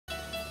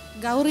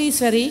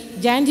கௌரீஸ்வரி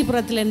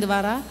ஜாஞ்சிபுரத்திலேருந்து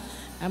வரா.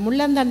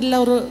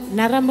 முள்ளந்தண்டில் ஒரு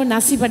நரம்பு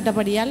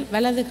நசிப்பட்டபடியால்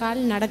வலது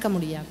கால் நடக்க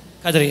முடியாது.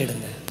 கதறி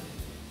எடுங்க.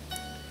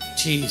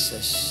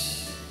 Jesus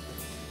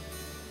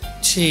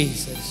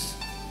Jesus.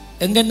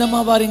 எங்க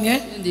என்னம்மா வாரீங்க?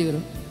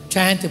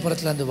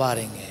 ஜாயந்திபுரத்துலேருந்து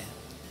வாரீங்க.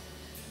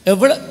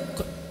 எவ்வளோ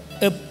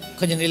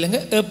கொஞ்சம் இல்லைங்க.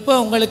 எப்போ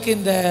உங்களுக்கு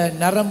இந்த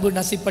நரம்பு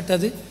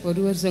நசிப்பட்டது? 1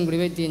 வருஷம் கூட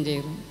வைத்தியம்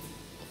செய்கிறோம்.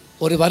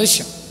 1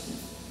 வருஷம்.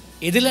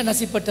 எதில்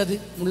நசிப்பட்டது?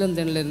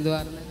 முள்ளந்தண்டிலிருந்து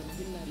வரேன்.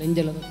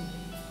 நெஞ்சல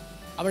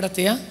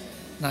அவிடத்தையா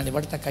நான்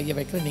இவடத்தை கையை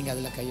வைக்கிறேன், நீங்கள்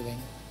அதில் கையை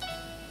வைங்க.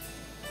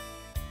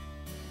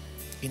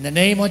 In the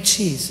name of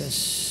Jesus.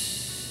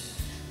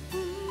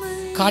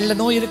 காலில்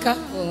நோய் இருக்கா?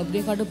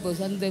 அப்படியே கடுப்பு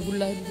சந்தை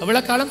ஃபுல்லாக.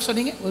 எவ்வளோ காலம்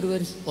சொன்னீங்க? 1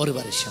 வருஷம். 1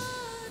 வருஷம்.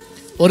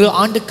 1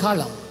 ஆண்டு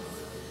காலம்.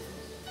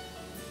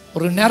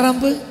 ஒரு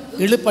நரம்பு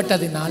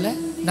இழுப்பட்டதினால,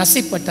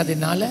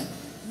 நசிப்பட்டதினால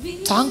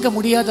தாங்க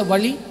முடியாத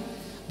வலி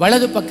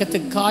வலது பக்கத்து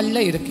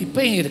காலில் இருக்கு.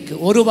 இப்பயும் இருக்கு.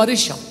 1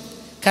 வருஷம்.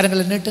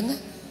 கரங்களை நீட்டுங்க.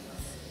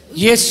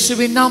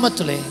 இயேசுவின்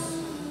நாமத்திலே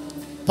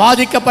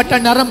பாதிக்கப்பட்ட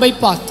நரம்பை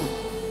பார்த்து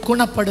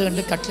குணப்படு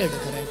என்று கட்டளை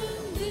எடுக்கிறேன்.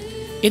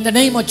 In the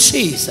name of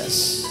Jesus,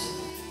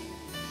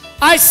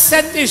 I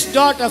set this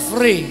daughter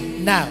free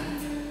now.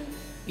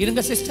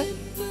 இருங்க சிஸ்டர்,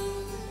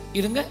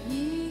 இருங்க.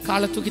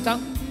 காலை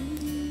தூக்கித்தாங்க.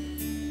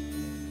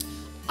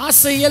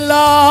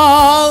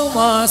 ஆசையெல்லாம்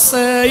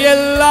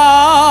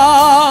ஆசையெல்லாம்.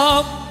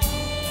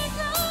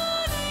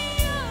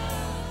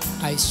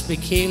 I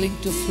speak healing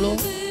to flow.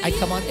 I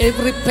command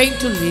every pain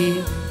to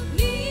leave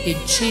in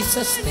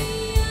Jesus' name.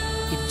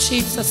 In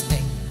Jesus'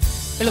 name.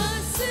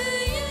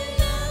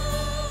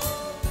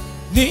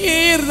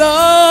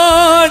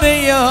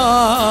 நீர்தானையா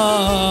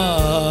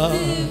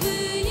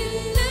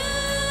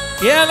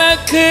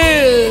எனக்கு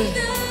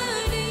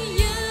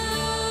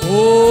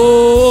ஓ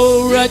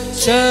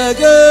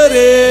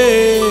ரட்சகரே.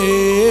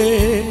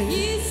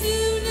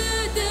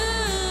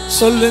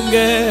 சொல்லுங்க.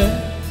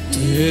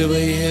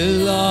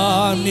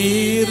 தேவையெல்லாம்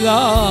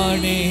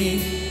நீர்தானே.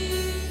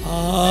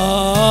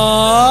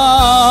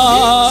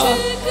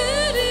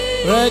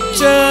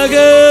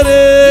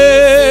 ரட்சகரே.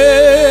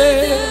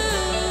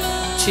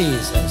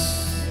 ஜீசஸ்.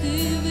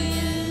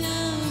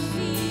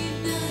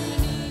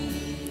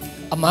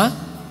 அம்மா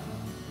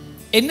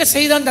என்ன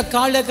செய்த அந்த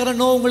கால் இருக்கிற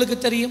நோ உங்களுக்கு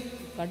தெரியும்?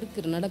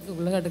 கடுக்குது.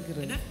 நடக்கக்குள்ள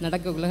கடுக்குது.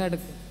 நடக்கக்குள்ள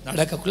கடுக்கு.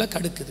 நடக்கக்குள்ள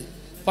கடுக்குது.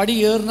 படி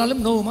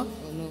ஏறினாலும் நோவுமா?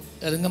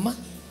 எதுங்கம்மா?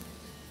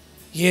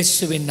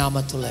 இயேசுவின்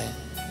நாமத்துல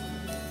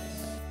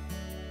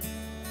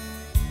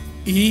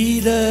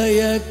இதய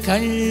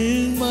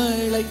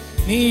கண்மலை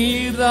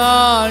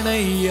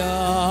நீரானையா.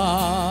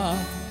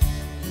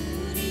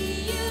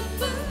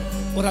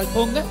 ஒரு ஆள்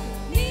போங்க,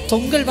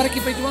 தொங்கல்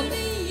வரைக்கும் போயிட்டு வாங்க.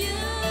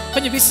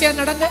 கொஞ்சம் விசியா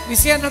நடங்க,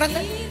 விசியா நடங்க,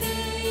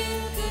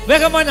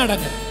 வேகமா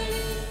நடங்க.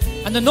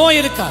 அந்த நோய்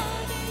இருக்கா?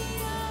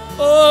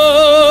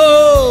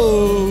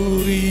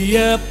 ஓரிய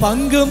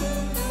பங்கும்.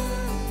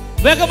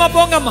 வேகமா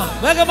போங்கம்மா,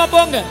 வேகமா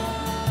போங்க.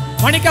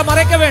 மணிக்க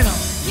மறைக்க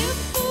வேணாம்.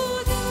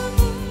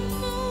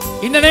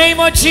 In the name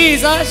of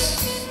Jesus.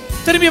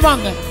 திரும்பி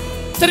வாங்க,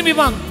 திரும்பி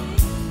வாங்க.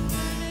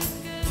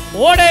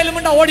 ஓட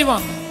எலும்புண்டா ஓடி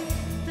வாங்க,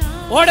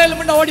 ஓட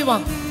எலும்புண்டா ஓடி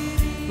வாங்க.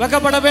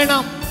 வெக்கப்பட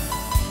வேணாம்.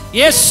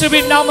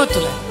 இயேசுவின்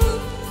நாமத்துல,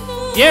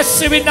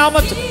 இயேசுவின்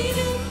நாமத்துல,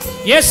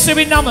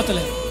 இயேசுவின் நாமத்துல.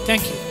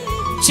 Thank you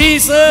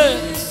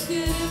Jesus.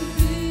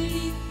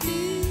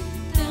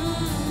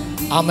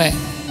 ஆமென்.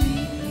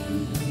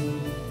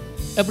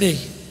 எப்படி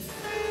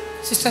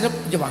சிஸ்டர்?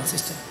 கொஞ்சம் வாங்க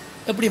சிஸ்டர்.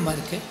 எப்படிமா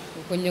இருக்கு?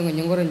 கொஞ்சம்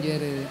கொஞ்சம் குறைஞ்சி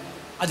வருது.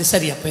 அது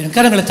சரியா போயிடும்.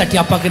 கரங்களை தட்டி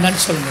அப்பாக்கு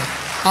நன்றி சொல்லுங்க.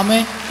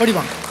 ஆமென். ஓடி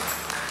வாங்க.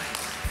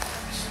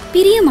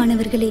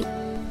 பிரியமானவர்களே,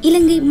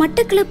 இலங்கை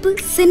மட்டக்களப்பு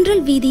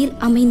சென்ட்ரல் வீதியில்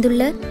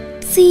அமைந்துள்ள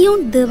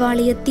சியோன்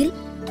தேவாலயத்தில்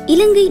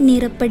இலங்கை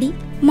நேரப்படி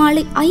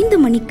மாலை 5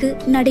 மணிக்கு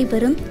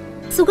நடைபெறும்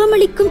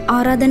சுகமளிக்கும்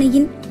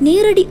ஆராதனையின்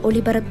நேரடி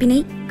ஒளிபரப்பினை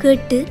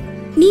கேட்டு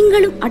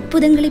நீங்களும்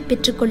அற்புதங்களை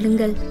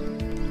பெற்றுக்கொள்ளுங்கள்.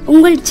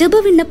 உங்கள் ஜெப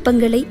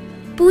விண்ணப்பங்களை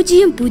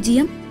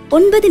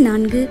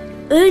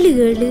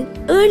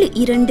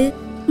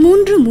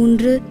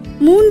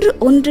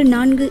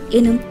 009477723314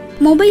 எனும்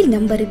மொபைல்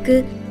நம்பருக்கு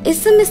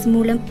SMS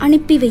மூலம்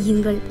அனுப்பி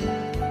வையுங்கள்.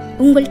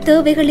 உங்கள்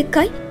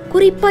தேவைகளுக்காய்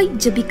குறிப்பாய்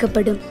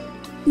ஜெபிக்கப்படும்.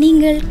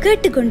 நீங்கள்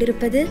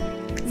கேட்டுக்கொண்டிருப்பது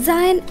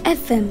Zion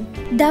FM.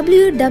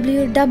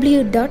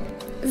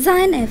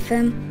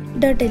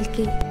 www.zionfm.lk